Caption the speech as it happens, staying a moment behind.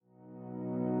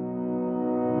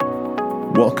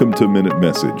Welcome to Minute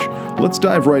Message. Let's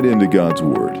dive right into God's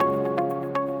Word.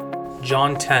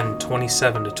 John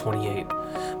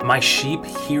 10:27-28. My sheep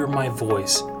hear my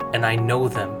voice, and I know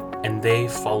them, and they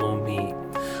follow me.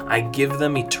 I give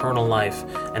them eternal life,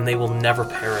 and they will never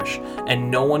perish,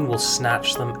 and no one will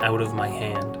snatch them out of my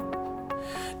hand.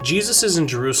 Jesus is in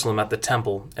Jerusalem at the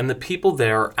temple, and the people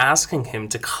there are asking him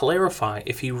to clarify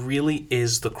if he really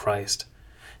is the Christ.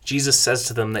 Jesus says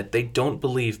to them that they don't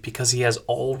believe because he has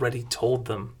already told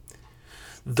them.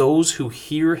 Those who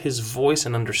hear his voice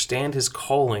and understand his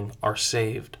calling are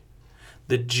saved.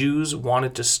 The Jews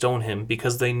wanted to stone him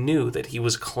because they knew that he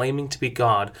was claiming to be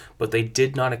God, but they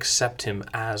did not accept him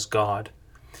as God.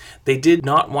 They did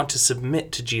not want to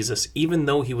submit to Jesus, even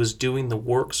though he was doing the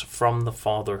works from the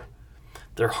Father.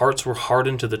 Their hearts were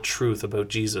hardened to the truth about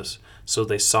Jesus, so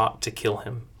they sought to kill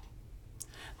him.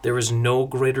 There is no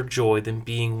greater joy than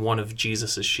being one of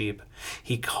Jesus' sheep.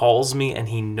 He calls me and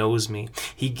he knows me.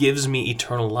 He gives me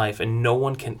eternal life and no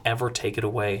one can ever take it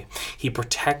away. He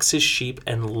protects his sheep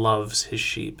and loves his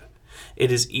sheep.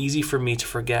 It is easy for me to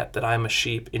forget that I am a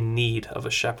sheep in need of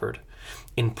a shepherd.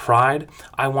 In pride,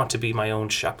 I want to be my own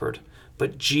shepherd.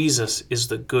 But Jesus is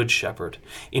the good shepherd.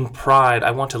 In pride,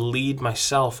 I want to lead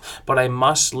myself, but I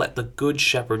must let the good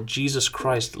shepherd, Jesus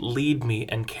Christ, lead me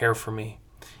and care for me.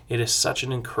 It is such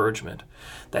an encouragement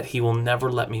that he will never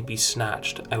let me be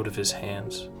snatched out of his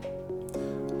hands.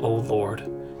 O Lord,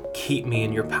 keep me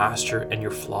in your pasture and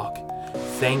your flock.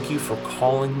 Thank you for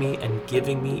calling me and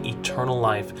giving me eternal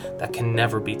life that can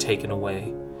never be taken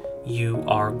away. You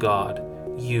are God.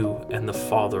 You and the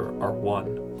Father are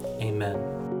one.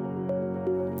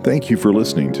 Amen. Thank you for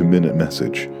listening to Minute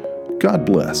Message. God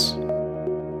bless.